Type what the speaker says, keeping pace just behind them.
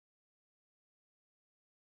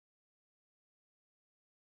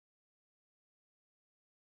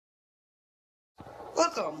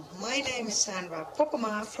Welcome, my name is Sandra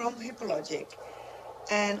Poppema from HippoLogic,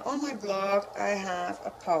 and on my blog I have a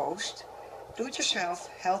post, do-it-yourself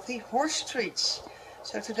healthy horse treats.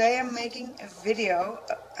 So today I'm making a video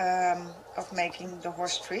of making the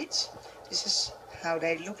horse treats. This is how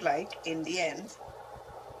they look like in the end.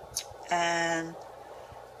 And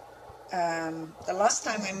the last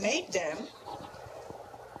time I made them,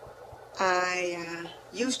 I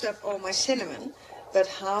used up all my cinnamon, but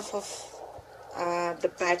half of the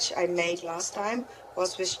batch I made last time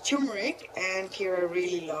was with turmeric, and Kira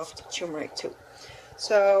really loved turmeric too.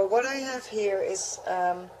 So what I have here is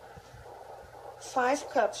 5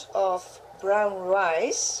 cups of brown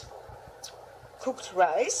rice, cooked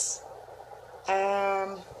rice,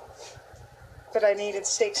 but I needed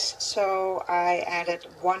 6, so I added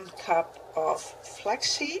 1 cup of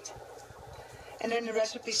flaxseed. And then the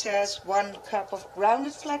recipe says 1 cup of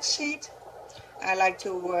grounded flaxseed. I like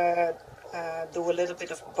to do a little bit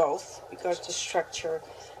of both because I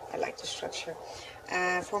like the structure.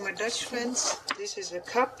 For my Dutch friends, this is a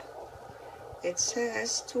cup. It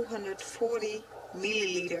says 240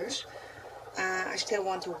 milliliters. I still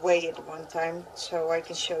want to weigh it one time so I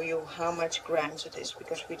can show you how much grams it is,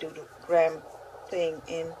 because we do the gram thing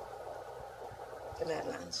in the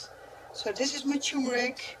Netherlands. So this is my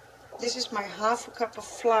turmeric. This is my half a cup of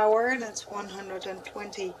flour, that's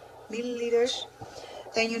 120 milliliters.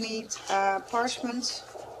 Then you need parchment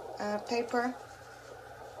paper,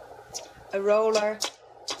 a roller,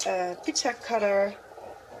 a pizza cutter,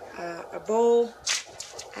 a bowl,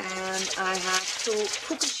 and I have 2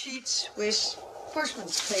 cookie sheets with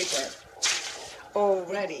parchment paper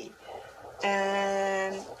already.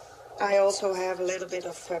 And I also have a little bit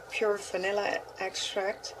of pure vanilla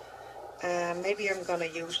extract. Maybe I'm gonna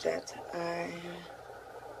use that.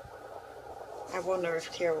 I wonder if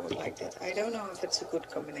Kira would like that. I don't know if it's a good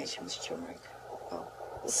combination with turmeric. Well,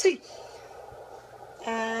 we'll see.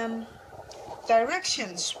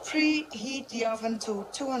 Directions. Preheat the oven to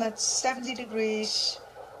 270 degrees,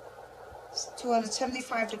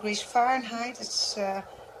 275 degrees Fahrenheit. It's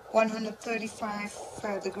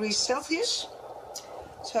 135 degrees Celsius.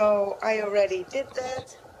 So I already did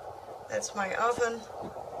that. That's my oven.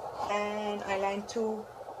 And I lined 2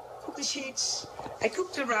 cookie sheets. I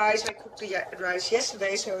cooked the rice. I cooked the rice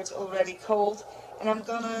yesterday, so it's already cold. And I'm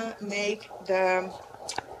gonna make the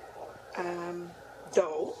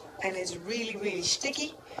dough, and it's really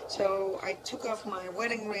sticky. So I took off my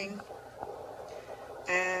wedding ring,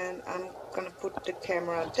 and I'm gonna put the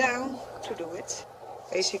camera down to do it.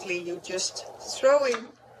 Basically, you just throw in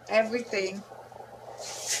everything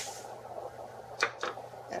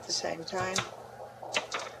at the same time.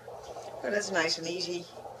 So that's nice and easy.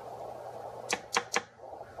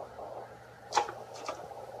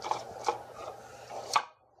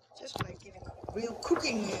 Just like in a real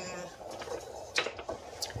cooking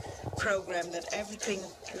program, that everything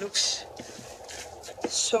looks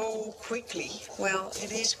so quickly. Well,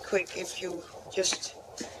 it is quick if you just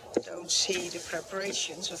don't see the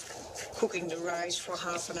preparations of cooking the rice for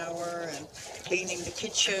half an hour and cleaning the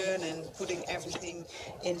kitchen and putting everything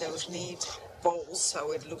in those neat bowls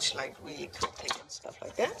so it looks like really cooking and stuff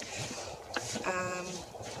like that.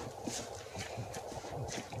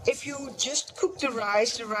 If you just cook the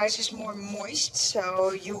rice is more moist,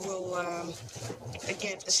 so you will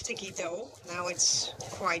get a sticky dough. Now it's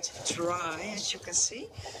quite dry, as you can see.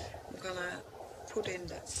 I'm gonna put in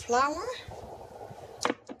the flour.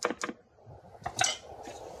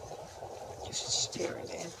 Just stir it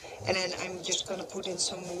in. And then I'm just gonna put in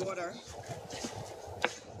some water.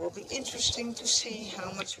 Will be interesting to see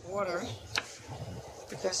how much water,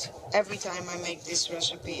 because every time I make this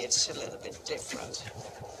recipe it's a little bit different.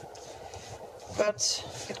 But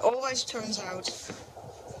it always turns out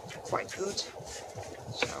quite good,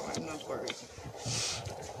 so I'm not worried.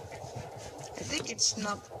 I think it's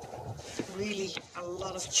not really a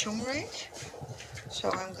lot of turmeric, so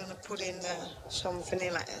I'm gonna put in some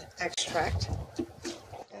vanilla extract.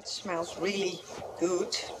 That smells really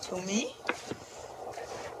good to me.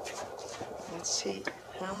 Let's see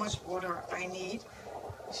how much water I need.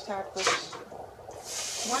 I start with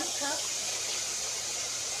 1 cup.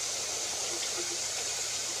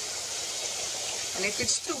 And if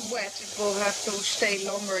it's too wet, it will have to stay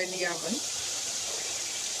longer in the oven.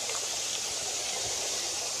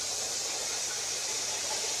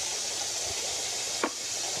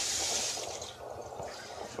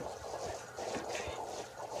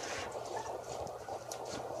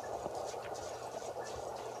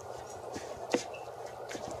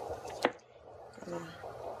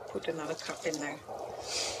 Put another cup in there,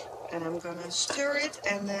 and I'm gonna stir it,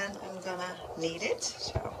 and then I'm gonna knead it.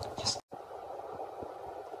 So just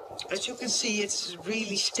as you can see, it's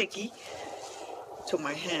really sticky to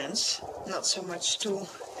my hands, not so much to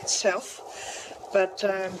itself. But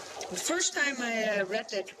the first time I read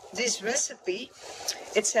this recipe,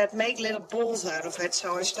 it said make little balls out of it,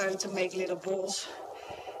 so I started to make little balls,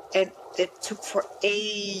 and it took for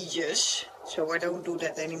ages, so I don't do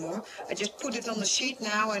that anymore. I just put it on the sheet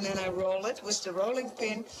now, and then I roll it with the rolling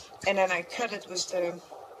pin, and then I cut it with the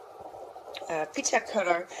pizza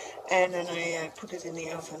cutter, and then I put it in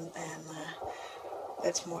the oven, and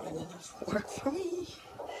that's more than enough work for me.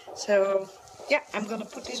 So yeah, I'm gonna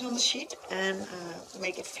put this on the sheet and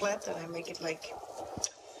make it flat, and I make it like,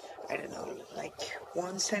 I don't know, like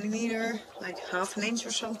 1 centimeter, like ½ an inch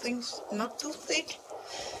or something, not too thick.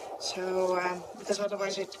 So, because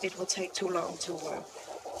otherwise it will take too long to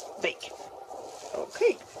bake.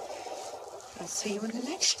 Okay, I'll see you in the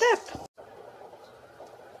next step.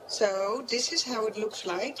 So this is how it looks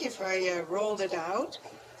like if I rolled it out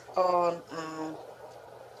on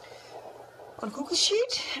cookie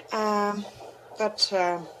sheet, but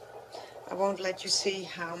I won't let you see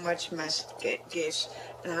how much mess it gives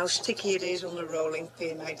and how sticky it is on the rolling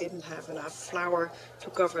pin. I didn't have enough flour to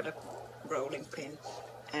cover the rolling pin,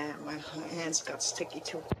 and my hands got sticky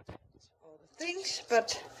to all the things,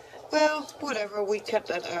 but well, whatever, we cut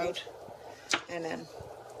that out, and then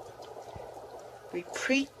we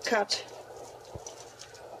pre-cut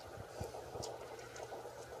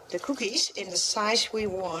the cookies in the size we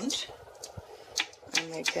want. I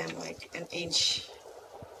make them like 1 inch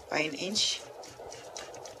by 1 inch.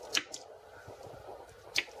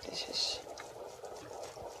 This is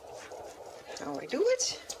how I do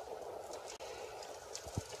it.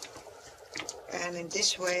 And in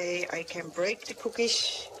this way I can break the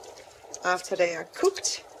cookies after they are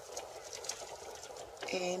cooked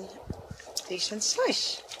in decent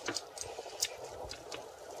size.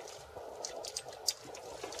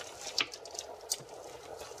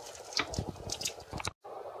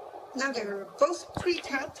 Now they're both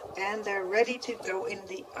pre-cut and they're ready to go in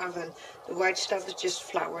the oven. The white stuff is just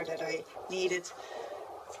flour that I needed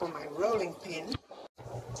for my rolling pin.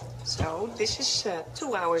 So this is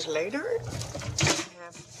 2 hours later. I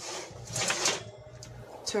have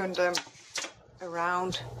turned them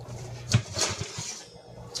around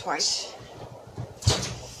twice.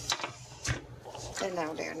 And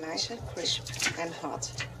now they're nice and crisp and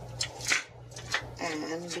hot.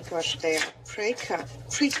 And because they are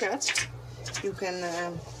pre-cut, you can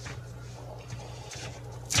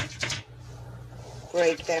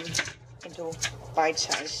break them into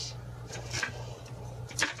bite-size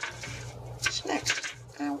snacks.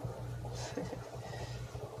 Ow.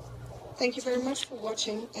 Thank you very much for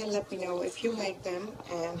watching, and let me know if you make them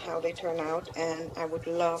and how they turn out, and I would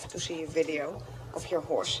love to see a video of your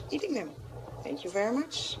horse eating them. Thank you very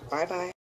much. Bye bye.